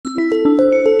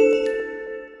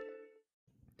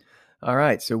All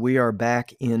right, so we are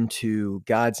back into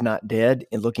God's Not Dead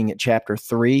and looking at chapter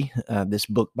 3, this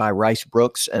book by Rice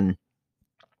Brooks. And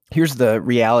here's the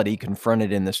reality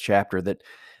confronted in this chapter that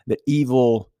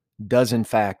evil does in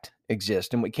fact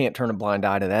exist, and we can't turn a blind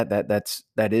eye to that.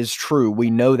 That is true.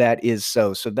 We know that is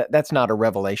so. So that's not a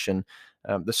revelation.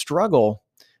 The struggle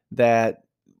that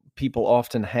people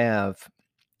often have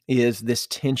is this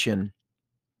tension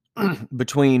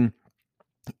between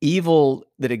evil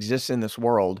that exists in this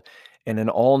world and an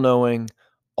all-knowing,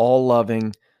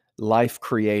 all-loving,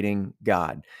 life-creating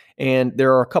God. And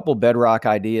there are a couple bedrock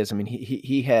ideas. I mean,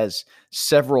 he has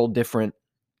several different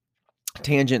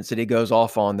tangents that he goes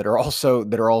off on that are all so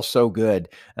good.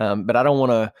 But I don't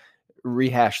want to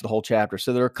rehash the whole chapter.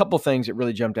 So there are a couple things that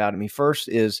really jumped out at me. First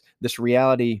is this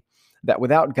reality that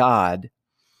without God,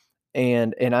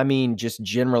 and I mean just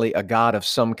generally a God of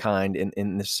some kind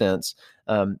in this sense,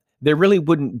 there really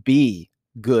wouldn't be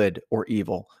good or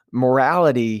evil.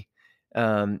 Morality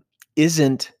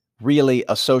isn't really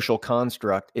a social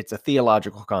construct, it's a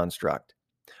theological construct.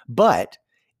 But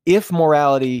if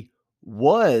morality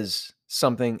was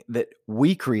something that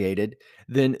we created,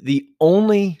 then the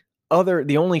only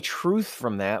truth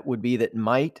from that would be that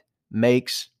might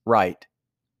makes right.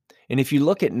 And if you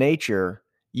look at nature,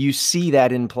 you see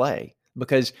that in play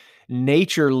because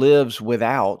nature lives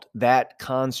without that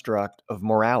construct of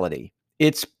morality.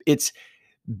 It's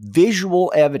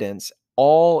visual evidence,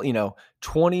 all,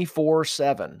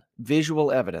 24/7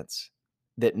 visual evidence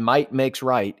that might makes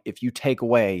right if you take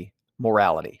away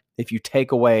morality, if you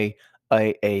take away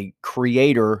a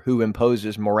creator who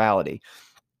imposes morality.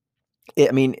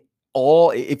 I mean,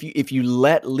 if you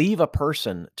leave a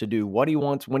person to do what he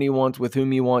wants, when he wants, with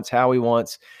whom he wants, how he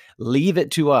wants, leave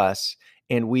it to us,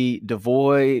 and we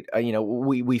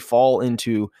we fall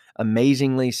into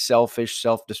amazingly selfish,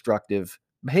 self-destructive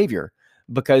behavior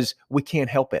because we can't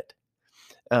help it.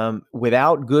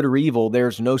 Without good or evil,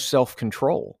 there's no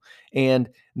self-control. And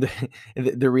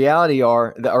the reality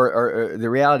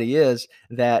is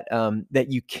that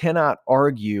that you cannot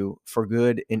argue for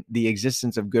good in the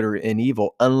existence of good and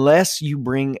evil unless you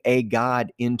bring a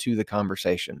God into the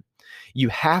conversation. You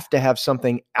have to have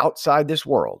something outside this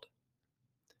world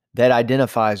that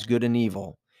identifies good and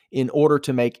evil in order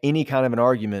to make any kind of an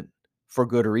argument for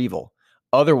good or evil.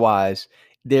 Otherwise,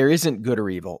 there isn't good or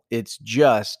evil. It's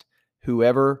just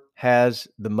whoever has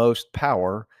the most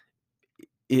power,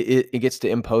 it gets to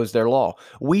impose their law.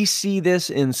 We see this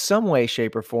in some way,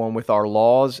 shape, or form with our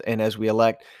laws, and as we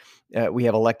have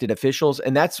elected officials,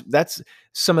 and that's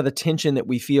some of the tension that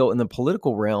we feel in the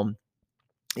political realm.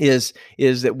 Is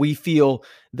that we feel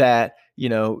that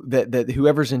that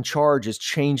whoever's in charge is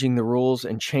changing the rules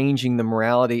and changing the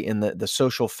morality and the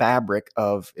social fabric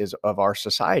of our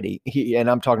society. And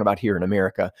I'm talking about here in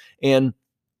America, and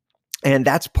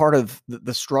that's part of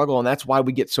the struggle, and that's why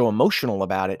we get so emotional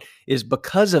about it, is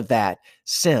because of that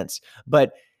sense.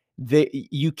 But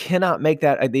you cannot make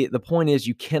that. The point is,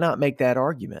 you cannot make that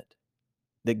argument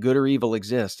that good or evil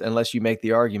exists unless you make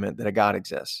the argument that a God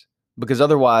exists. Because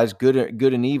otherwise, good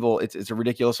and evil, it's a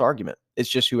ridiculous argument. It's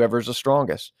just whoever's the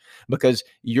strongest. Because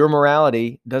your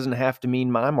morality doesn't have to mean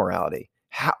my morality.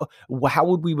 How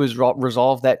would we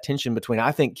resolve that tension between,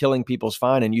 I think killing people's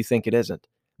fine and you think it isn't?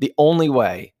 The only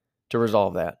way to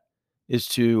resolve that is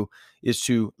to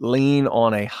lean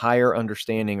on a higher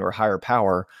understanding or higher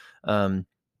power,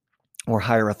 or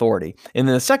higher authority. And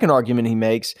then the second argument he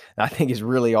makes, I think is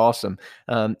really awesome,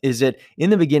 is that in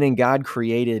the beginning, God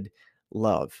created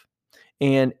love.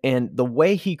 And the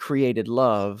way he created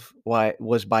love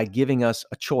was by giving us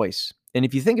a choice. And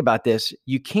if you think about this,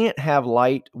 you can't have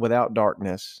light without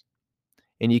darkness,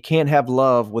 and you can't have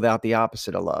love without the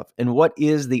opposite of love. And what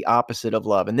is the opposite of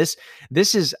love? And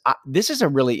this is a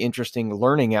really interesting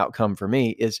learning outcome for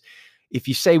me, is if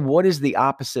you say, what is the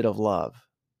opposite of love?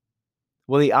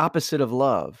 Well, the opposite of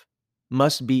love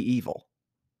must be evil.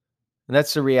 And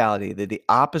that's the reality, that the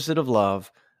opposite of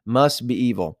love must be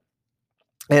evil.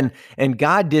 And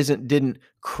God didn't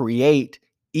create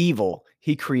evil.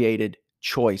 He created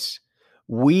choice.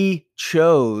 We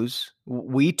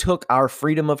took our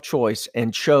freedom of choice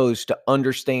and chose to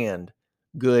understand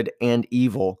good and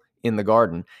evil in the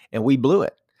garden, and we blew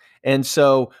it. And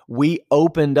so we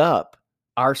opened up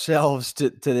ourselves to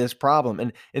this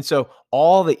problem. And so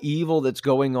all the evil that's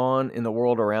going on in the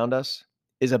world around us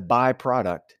is a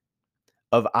byproduct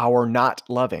of our not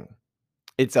loving.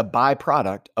 It's a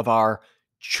byproduct of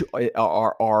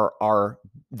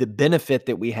the benefit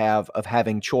that we have of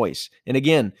having choice. And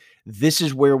again, this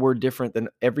is where we're different than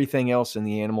everything else in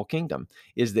the animal kingdom,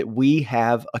 is that we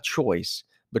have a choice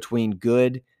between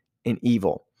good and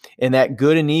evil. And that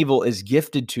good and evil is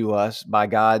gifted to us by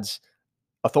God's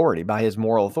authority, by his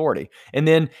moral authority. And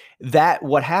then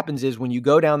what happens is when you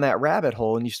go down that rabbit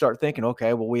hole and you start thinking,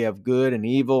 okay, well, we have good and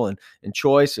evil and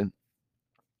choice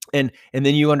and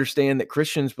then you understand that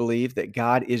Christians believe that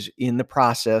God is in the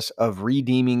process of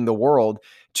redeeming the world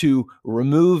to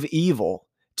remove evil,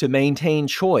 to maintain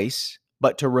choice,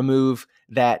 but to remove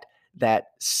that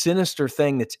sinister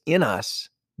thing that's in us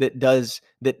that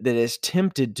is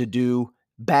tempted to do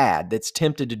bad, that's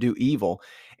tempted to do evil,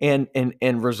 and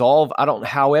resolve. I don't.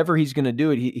 However, he's going to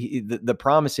do it. The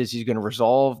promise is he's going to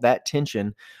resolve that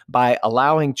tension by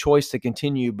allowing choice to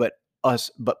continue, but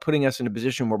putting us in a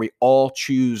position where we all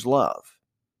choose love.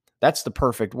 That's the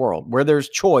perfect world where there's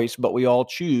choice, but we all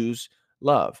choose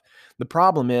love. The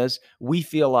problem is we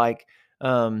feel like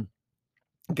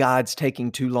God's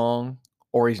taking too long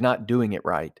or he's not doing it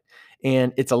right.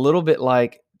 And it's a little bit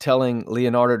like telling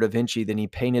Leonardo da Vinci that he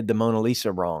painted the Mona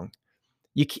Lisa wrong.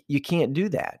 You can't do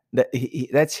that.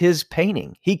 That's his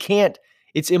painting. He can't.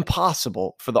 It's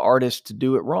impossible for the artist to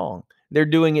do it wrong. They're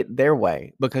doing it their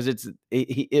way because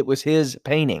it was his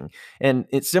painting. And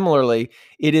similarly,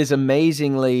 it is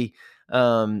amazingly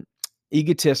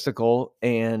egotistical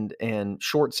and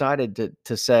short-sighted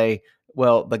to say,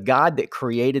 well, the God that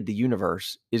created the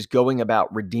universe is going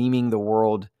about redeeming the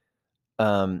world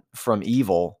from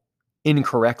evil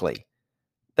incorrectly.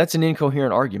 That's an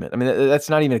incoherent argument. I mean, that's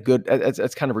not even a good.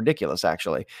 That's kind of ridiculous,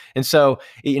 actually. And so,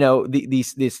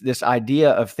 this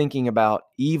idea of thinking about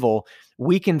evil,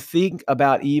 we can think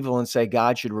about evil and say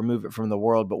God should remove it from the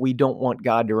world, but we don't want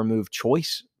God to remove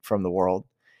choice from the world.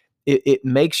 It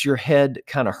makes your head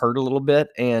kind of hurt a little bit,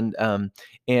 and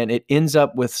it ends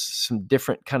up with some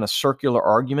different kind of circular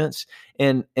arguments,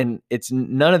 and it's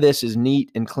none of this is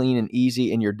neat and clean and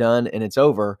easy, and you're done and it's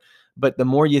over. But the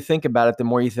more you think about it, the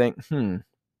more you think,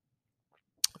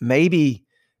 maybe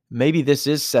this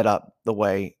is set up the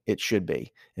way it should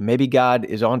be, and maybe God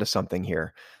is onto something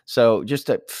here. So just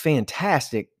a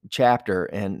fantastic chapter,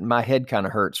 and my head kind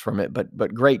of hurts from it,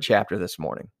 but great chapter this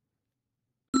morning.